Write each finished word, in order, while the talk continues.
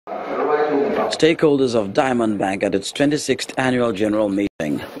Stakeholders of Diamond Bank at its 26th annual general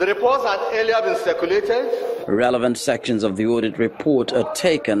meeting. The reports had earlier been circulated. Relevant sections of the audit report are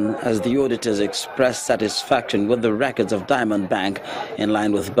taken as the auditors express satisfaction with the records of Diamond Bank in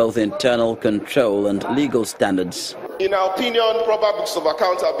line with both internal control and legal standards. In our opinion, proper books of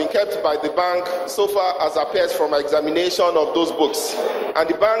accounts have been kept by the bank so far as appears from our examination of those books. And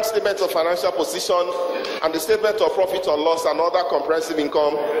the bank's statement of financial position and the statement of profit or loss and other comprehensive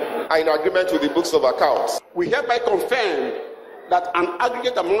income are in agreement with the books of accounts. We hereby confirm that an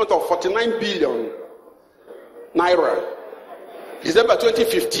aggregate amount of 49 billion naira, December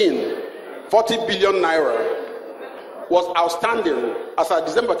 2015, 40 billion naira was outstanding as of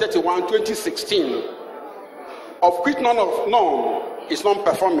December 31, 2016, of which none is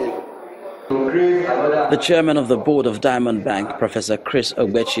non-performing. The chairman of the board of Diamond Bank, Professor Chris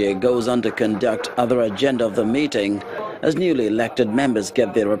Ogwechie, goes on to conduct other agenda of the meeting as newly elected members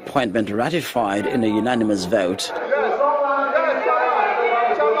get their appointment ratified in a unanimous vote.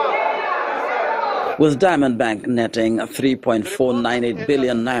 With Diamond Bank netting 3.498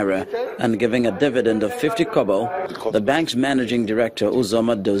 billion naira and giving a dividend of 50 kobo, the bank's managing director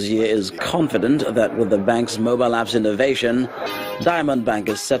Uzoma Dozier is confident that with the bank's mobile apps innovation, Diamond Bank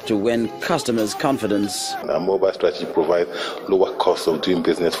is set to win customers' confidence. Our mobile strategy provides lower costs of doing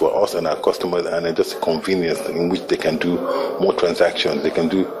business for us and our customers, and just convenience in which they can do more transactions. They can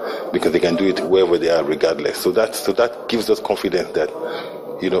do because they can do it wherever they are, regardless. So that gives us confidence that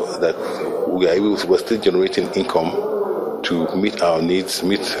that we're still generating income to meet our needs,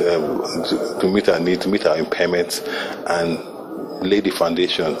 meet our impairments, and lay the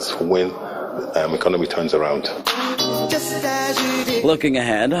foundations when economy turns around. Looking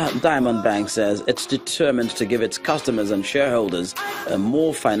ahead, Diamond Bank says it's determined to give its customers and shareholders a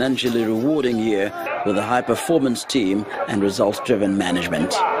more financially rewarding year with a high-performance team and results-driven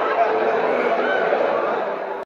management.